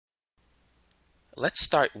Let's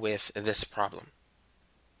start with this problem.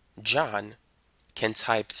 John can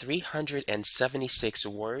type 376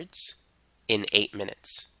 words in 8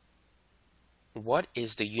 minutes. What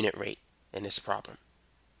is the unit rate in this problem?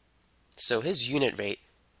 So his unit rate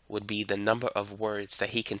would be the number of words that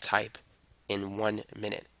he can type in 1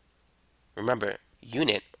 minute. Remember,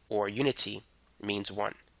 unit or unity means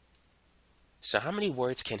 1. So how many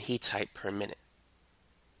words can he type per minute?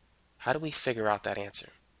 How do we figure out that answer?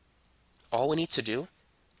 All we need to do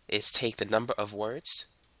is take the number of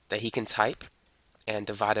words that he can type and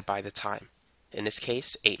divide it by the time. In this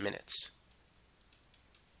case, 8 minutes.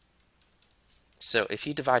 So if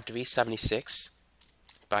you divide 376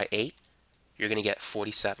 by 8, you're going to get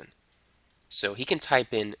 47. So he can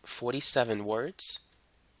type in 47 words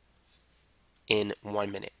in 1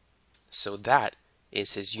 minute. So that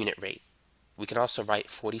is his unit rate. We can also write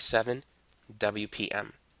 47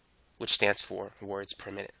 WPM, which stands for words per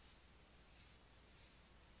minute.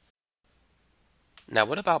 Now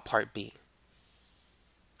what about part B?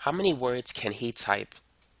 How many words can he type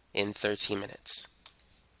in 13 minutes?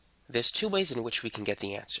 There's 2 ways in which we can get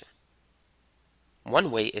the answer. One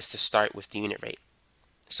way is to start with the unit rate.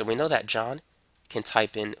 So we know that John can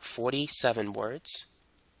type in 47 words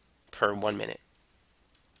per 1 minute.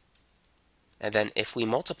 And then if we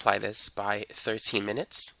multiply this by 13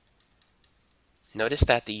 minutes, notice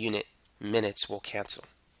that the unit minutes will cancel.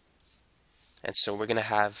 And so we're going to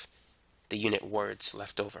have the unit words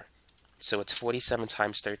left over. So it's 47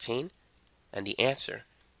 times 13, and the answer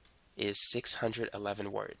is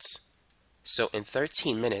 611 words. So in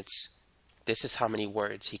 13 minutes, this is how many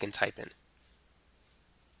words he can type in.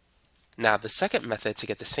 Now, the second method to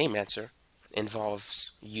get the same answer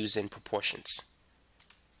involves using proportions.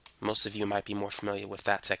 Most of you might be more familiar with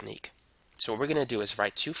that technique. So what we're going to do is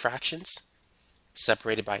write 2 fractions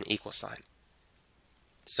separated by an equal sign.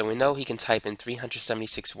 So we know he can type in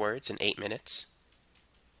 376 words in 8 minutes.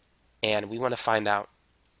 And we want to find out,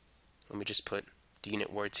 let me just put the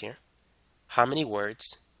unit words here, how many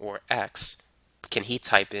words, or x, can he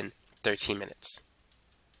type in 13 minutes?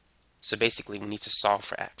 So basically we need to solve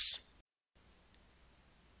for x.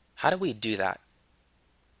 How do we do that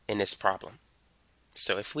in this problem?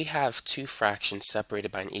 So if we have 2 fractions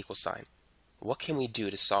separated by an equal sign, what can we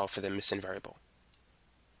do to solve for the missing variable?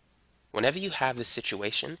 Whenever you have this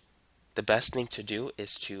situation, the best thing to do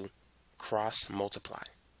is to cross multiply.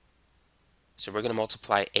 So we're going to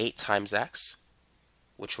multiply 8 times x,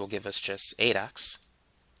 which will give us just 8x,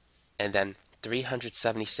 and then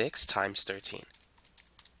 376 times 13.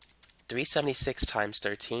 376 times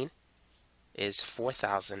 13 is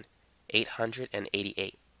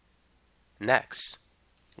 4,888. Next,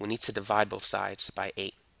 we need to divide both sides by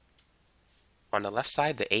 8. On the left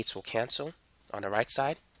side, the 8's will cancel. On the right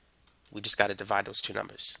side, we just got to divide those 2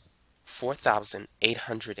 numbers.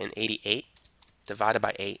 4,888 divided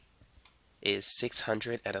by 8 is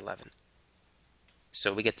 611.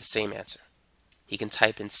 So we get the same answer. He can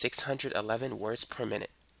type in 611 words per minute.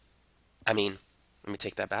 Let me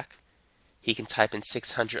take that back. He can type in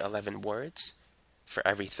 611 words for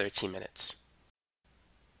every 13 minutes.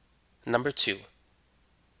 Number 2,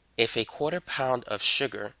 if a quarter pound of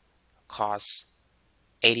sugar costs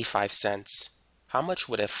 85 cents, how much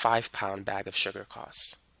would a 5-pound bag of sugar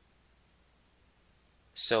cost?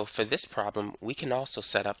 So for this problem, we can also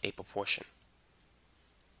set up a proportion.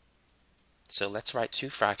 So let's write 2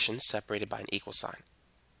 fractions separated by an equal sign.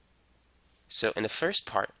 So in the first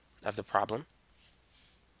part of the problem,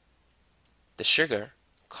 the sugar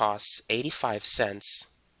costs 85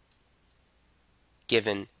 cents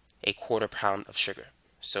given a quarter pound of sugar.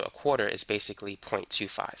 So a quarter is basically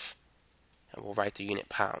 0.25. And we'll write the unit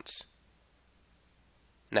pounds.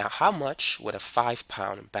 Now, how much would a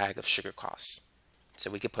 5-pound bag of sugar cost? So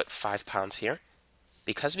we could put 5 pounds here.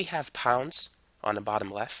 Because we have pounds on the bottom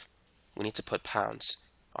left, we need to put pounds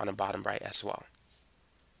on the bottom right as well.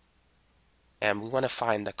 And we want to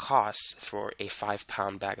find the cost for a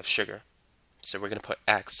 5-pound bag of sugar. So we're going to put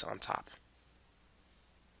x on top.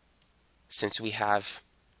 Since we have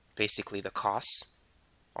basically the cost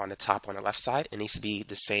on the top on the left side, it needs to be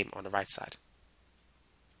the same on the right side.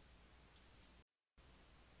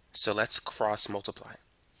 So let's cross multiply.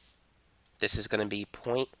 This is going to be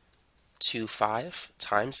 0.25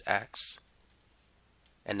 times x,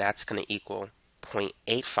 and that's going to equal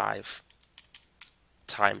 0.85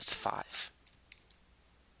 times 5,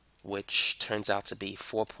 which turns out to be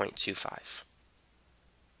 4.25.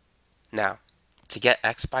 Now, to get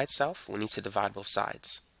x by itself, we need to divide both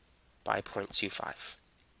sides by 0.25.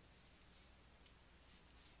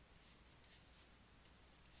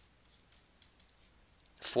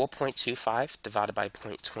 .25 divided by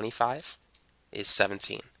 0.25 is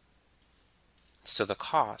 17. So the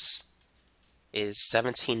cost is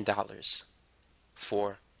 $17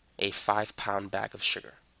 for a 5-pound bag of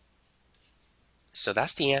sugar. So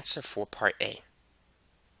that's the answer for part A.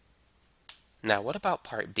 Now what about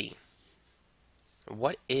part B?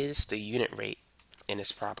 What is the unit rate in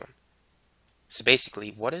this problem? So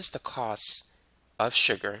basically, what is the cost of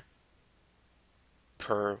sugar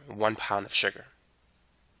per 1 pound of sugar?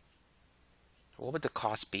 What would the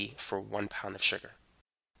cost be for 1 pound of sugar?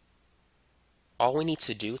 All we need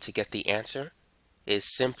to do to get the answer is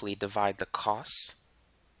simply divide the costs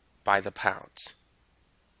by the pounds.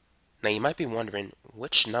 Now you might be wondering,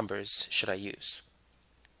 which numbers should I use?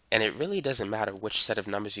 And it really doesn't matter which set of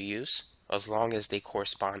numbers you use, as long as they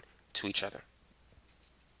correspond to each other.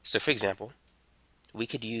 So for example, we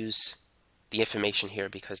could use the information here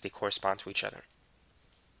because they correspond to each other.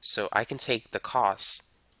 So I can take the cost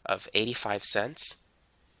of 85 cents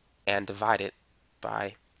and divide it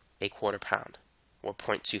by a quarter pound, or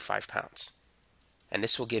 0.25 pounds. And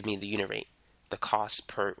this will give me the unit rate, the cost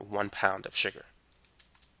per 1 pound of sugar.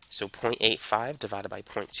 So 0.85 divided by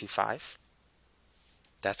 0.25,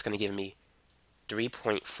 that's going to give me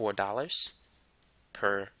 $3.4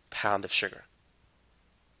 per pound of sugar.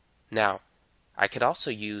 Now, I could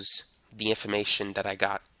also use the information that I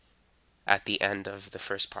got at the end of the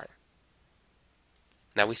first part.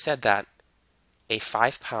 Now we said that a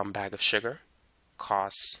 5-pound bag of sugar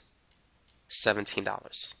costs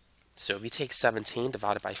 $17. So if you take 17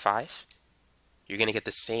 divided by 5, you're going to get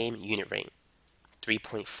the same unit rate,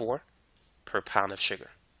 3.4 per pound of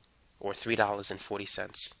sugar, or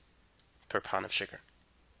 $3.40 per pound of sugar.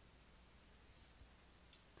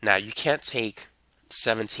 Now you can't take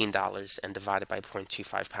 $17 and divide it by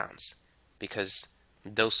 0.25 pounds because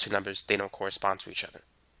those two numbers, they don't correspond to each other.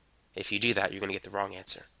 If you do that, you're going to get the wrong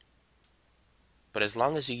answer. But as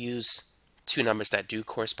long as you use two numbers that do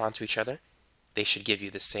correspond to each other, they should give you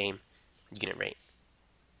the same unit rate.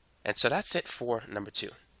 And so that's it for number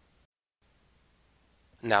 2.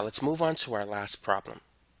 Now let's move on to our last problem.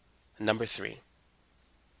 Number 3.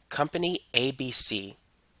 Company ABC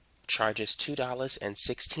charges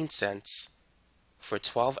 $2.16 for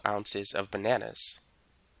 12 ounces of bananas,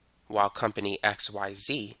 while company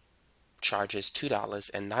XYZ charges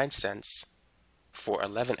 $2.09 for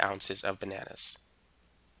 11 ounces of bananas.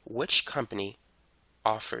 Which company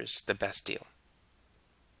offers the best deal?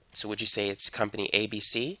 So would you say it's company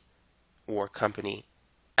ABC or company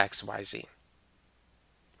XYZ?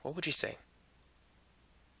 What would you say?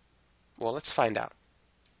 Well, let's find out.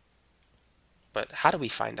 But how do we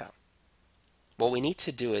find out? What we need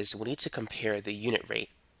to do is we need to compare the unit rate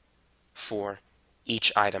for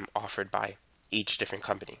each item offered by each different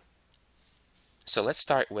company. So let's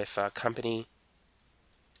start with company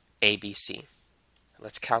ABC.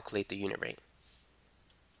 Let's calculate the unit rate.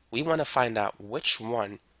 We want to find out which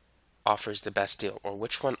one offers the best deal, or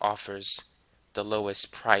which one offers the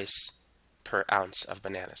lowest price per ounce of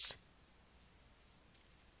bananas.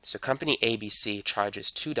 So company ABC charges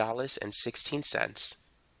 $2.16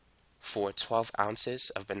 for 12 ounces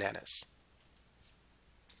of bananas.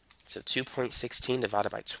 So 2.16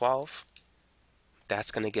 divided by 12, that's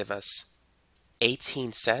going to give us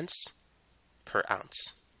 18 cents per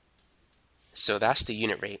ounce. So that's the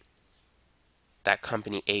unit rate that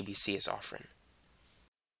company ABC is offering.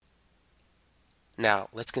 Now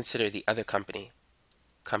let's consider the other company,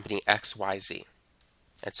 company XYZ.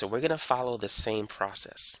 And so we're going to follow the same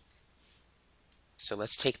process. So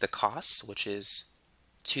let's take the cost, which is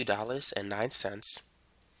 $2.09,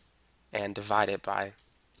 and divide it by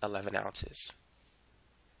 11 ounces.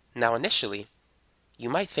 Now initially, you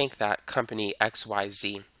might think that company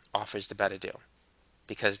XYZ offers the better deal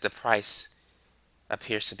because the price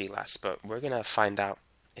appears to be less, but we're going to find out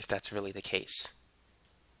if that's really the case.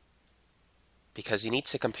 Because you need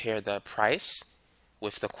to compare the price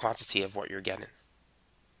with the quantity of what you're getting.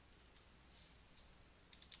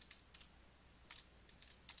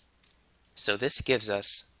 So this gives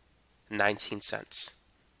us 19 cents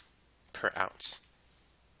per ounce.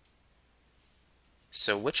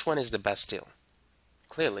 So which one is the best deal?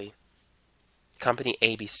 Clearly, company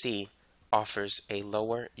ABC offers a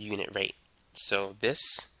lower unit rate. So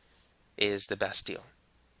this is the best deal.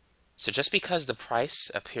 So just because the price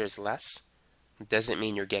appears less doesn't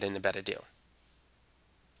mean you're getting a better deal.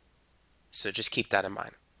 So just keep that in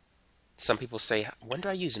mind. Some people say, when do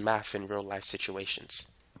I use math in real life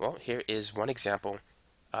situations? Well, here is one example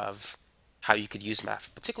of how you could use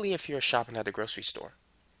math, particularly if you're shopping at a grocery store.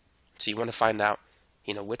 So you want to find out,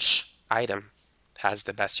 which item has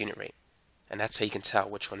the best unit rate. And that's how you can tell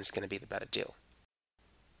which one is going to be the better deal.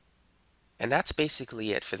 And that's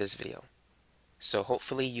basically it for this video. So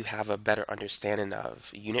hopefully you have a better understanding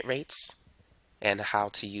of unit rates and how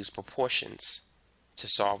to use proportions to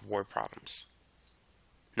solve word problems.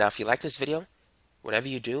 Now, if you like this video, whatever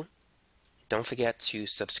you do, don't forget to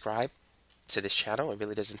subscribe to this channel. It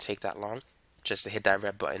really doesn't take that long just to hit that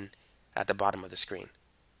red button at the bottom of the screen.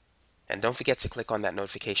 And don't forget to click on that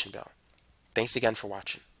notification bell. Thanks again for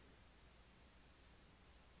watching.